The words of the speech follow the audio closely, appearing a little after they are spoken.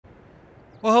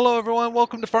Well, hello everyone.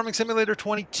 Welcome to Farming Simulator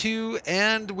 22,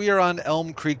 and we are on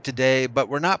Elm Creek today, but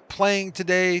we're not playing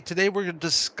today. Today we're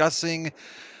discussing,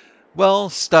 well,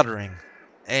 stuttering,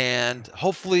 and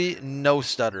hopefully no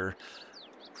stutter.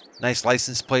 Nice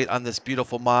license plate on this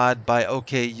beautiful mod by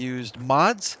OK Used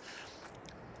Mods.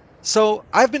 So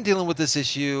I've been dealing with this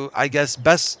issue, I guess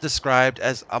best described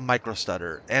as a micro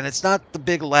stutter, and it's not the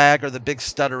big lag or the big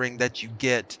stuttering that you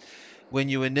get when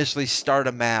you initially start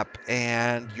a map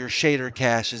and your shader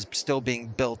cache is still being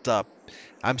built up.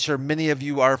 I'm sure many of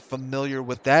you are familiar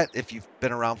with that. If you've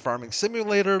been around Farming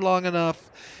Simulator long enough,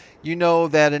 you know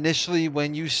that initially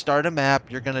when you start a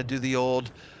map, you're going to do the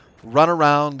old run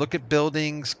around, look at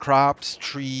buildings, crops,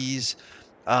 trees.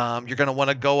 You're going to want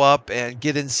to go up and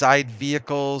get inside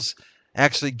vehicles,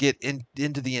 actually get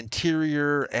into the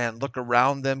interior and look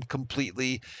around them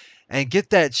completely and get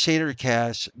that shader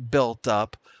cache built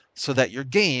up so that your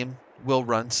game will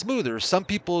run smoother. Some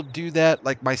people do that,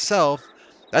 like myself.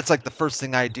 That's like the first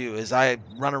thing I do is I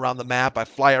run around the map, I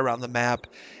fly around the map,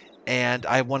 and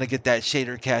I want to get that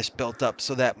shader cache built up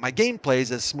so that my gameplay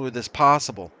is as smooth as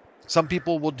possible. Some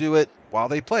people will do it while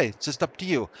they play. It's just up to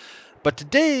you. But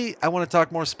today, I want to talk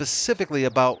more specifically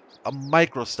about a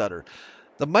micro stutter.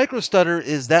 The micro stutter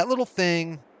is that little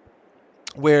thing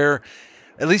where,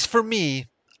 at least for me,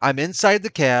 I'm inside the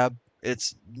cab.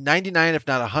 It's 99, if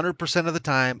not 100% of the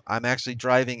time, I'm actually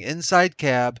driving inside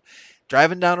cab,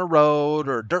 driving down a road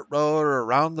or a dirt road or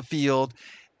around the field,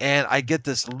 and I get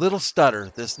this little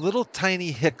stutter, this little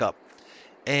tiny hiccup,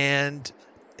 and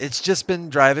it's just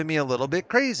been driving me a little bit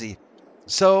crazy.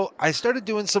 So I started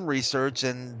doing some research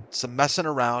and some messing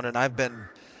around, and I've been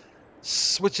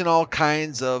switching all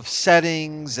kinds of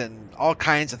settings and all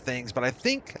kinds of things, but I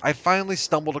think I finally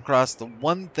stumbled across the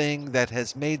one thing that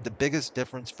has made the biggest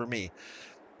difference for me.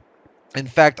 In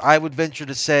fact, I would venture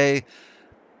to say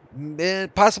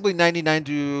possibly 99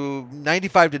 to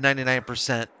 95 to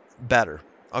 99% better.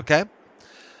 Okay?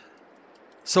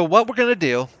 So what we're going to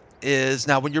do is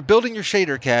now when you're building your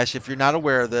shader cache, if you're not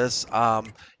aware of this,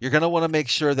 you're going to want to make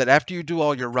sure that after you do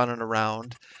all your running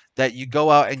around, that you go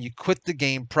out and you quit the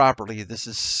game properly. This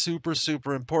is super,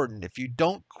 super important. If you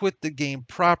don't quit the game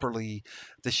properly,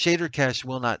 the shader cache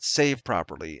will not save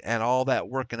properly, and all that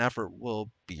work and effort will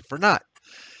be for naught.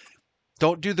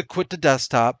 Don't do the quit to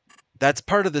desktop. That's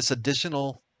part of this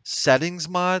additional settings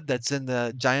mod that's in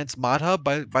the Giants mod hub.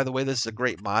 By the way, this is a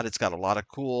great mod. It's got a lot of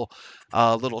cool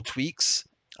little tweaks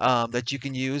that you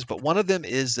can use, but one of them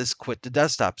is this quit to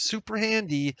desktop. Super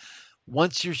handy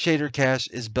once your shader cache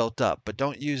is built up, but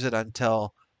don't use it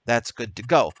until that's good to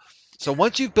go. So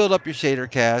once you've built up your shader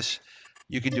cache,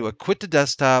 you can do a quit to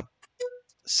desktop,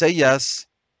 say yes,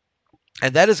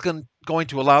 and that is going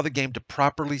to allow the game to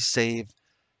properly save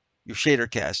your shader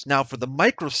cache. Now for the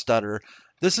micro stutter,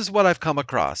 this is what I've come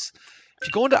across. If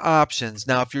you go into options,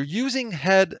 now if you're using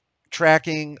head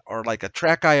tracking or like a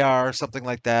TrackIr, something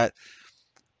like that,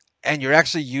 and you're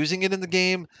actually using it in the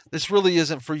game, this really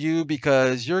isn't for you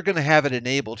because you're going to have it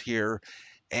enabled here,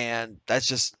 and that's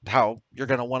just how you're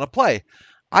going to want to play.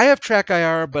 I have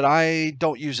TrackIr, but I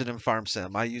don't use it in Farm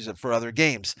Sim. I use it for other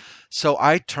games. So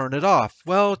I turn it off.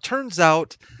 Well, it turns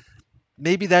out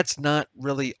maybe that's not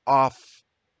really off,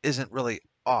 isn't really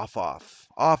off off.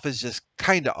 Off is just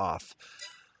kind of off.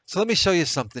 So let me show you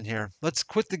something here. Let's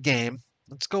quit the game.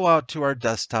 Let's go out to our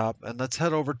desktop and let's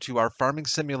head over to our Farming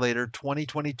Simulator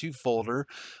 2022 folder,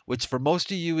 which for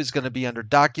most of you is going to be under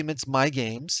Documents, My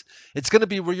Games. It's going to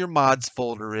be where your mods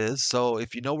folder is. So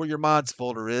if you know where your mods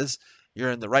folder is,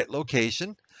 you're in the right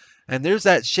location. And there's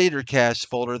that shader cache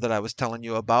folder that I was telling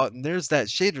you about. And there's that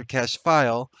shader cache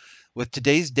file with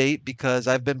today's date because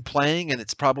I've been playing and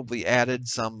it's probably added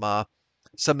some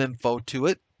info to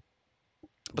it.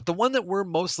 But the one that we're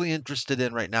mostly interested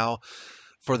in right now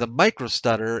for the micro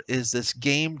stutter is this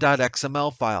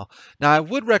game.xml file. Now, I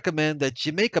would recommend that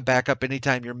you make a backup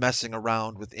anytime you're messing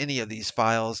around with any of these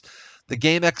files. The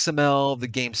game XML, the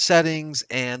game settings,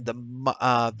 and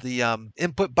the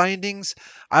input bindings.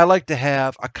 I like to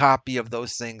have a copy of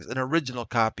those things, an original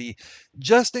copy,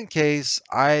 just in case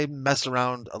I mess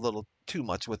around a little too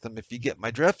much with them, if you get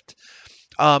my drift.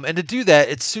 And to do that,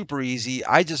 it's super easy.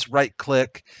 I just right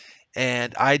click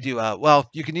and I do well,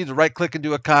 you can either right click and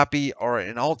do a copy or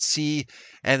an Alt C,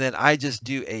 and then I just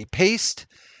do a paste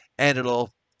and it'll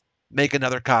make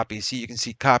another copy. So you can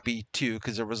see copy 2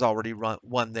 because there was already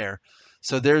one there.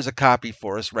 So there's a copy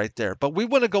for us right there. But we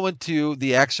want to go into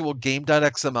the actual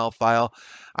game.xml file.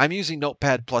 I'm using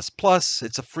Notepad++.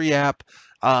 It's a free app,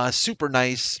 super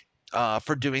nice.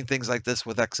 for doing things like this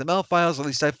with XML files. At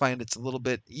least I find it's a little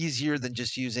bit easier than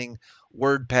just using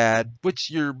WordPad, which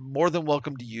you're more than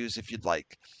welcome to use if you'd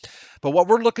like. But what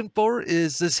we're looking for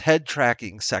is this head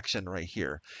tracking section right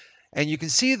here. And you can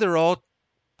see they're all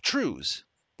trues.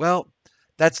 Well,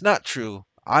 that's not true.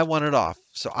 I want it off.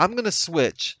 So I'm going to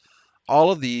switch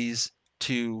all of these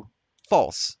to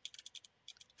false.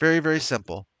 Very, very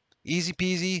simple. Easy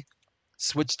peasy,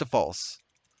 switch to false.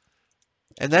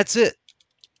 And that's it.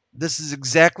 This is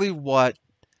exactly what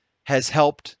has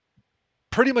helped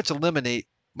pretty much eliminate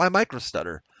my micro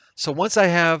stutter. So once I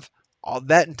have all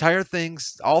that entire thing,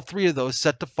 all three of those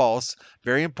set to false,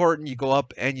 very important, you go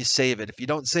up and you save it. If you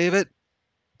don't save it,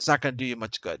 it's not going to do you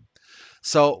much good.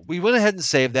 So we went ahead and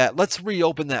saved that. Let's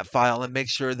reopen that file and make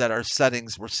sure that our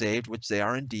settings were saved, which they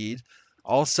are indeed,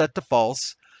 all set to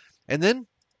false. And then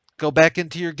go back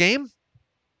into your game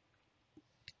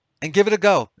and give it a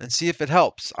go and see if it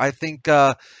helps. I think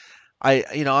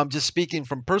I'm just speaking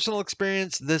from personal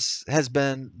experience. This has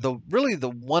been really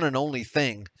the one and only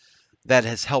thing that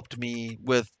has helped me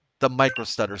with the micro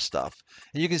stutter stuff.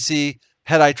 And you can see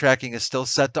head eye tracking is still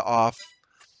set to off.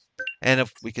 And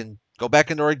if we can go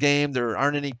back into our game, there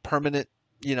aren't any permanent,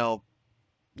 no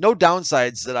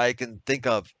downsides that I can think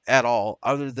of at all,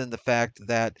 other than the fact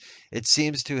that it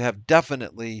seems to have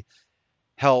definitely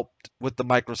helped with the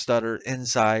micro stutter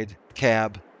inside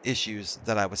cab issues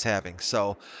that I was having.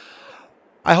 So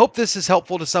I hope this is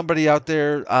helpful to somebody out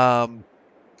there.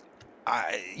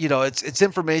 It's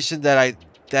information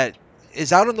that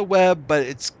is out on the web, but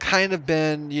it's kind of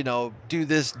been, do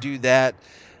this, do that.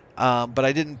 But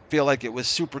I didn't feel like it was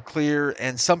super clear.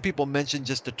 And some people mentioned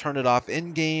just to turn it off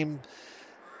in game.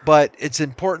 But it's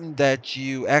important that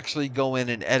you actually go in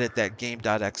and edit that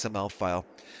game.xml file.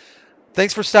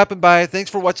 Thanks for stopping by.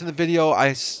 Thanks for watching the video.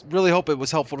 I really hope it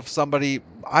was helpful to somebody.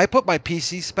 I put my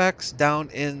PC specs down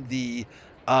in the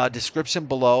description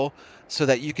below so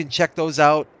that you can check those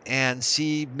out and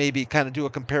see, maybe kind of do a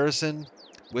comparison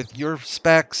with your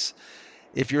specs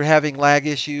if you're having lag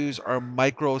issues or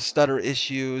micro stutter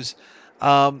issues.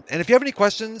 And if you have any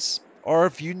questions, or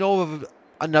if you know of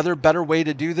another better way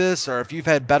to do this, or if you've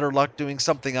had better luck doing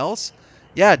something else,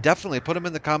 yeah, definitely put them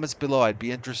in the comments below. I'd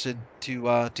be interested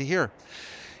to hear.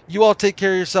 You all take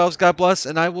care of yourselves. God bless,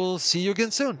 and I will see you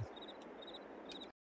again soon.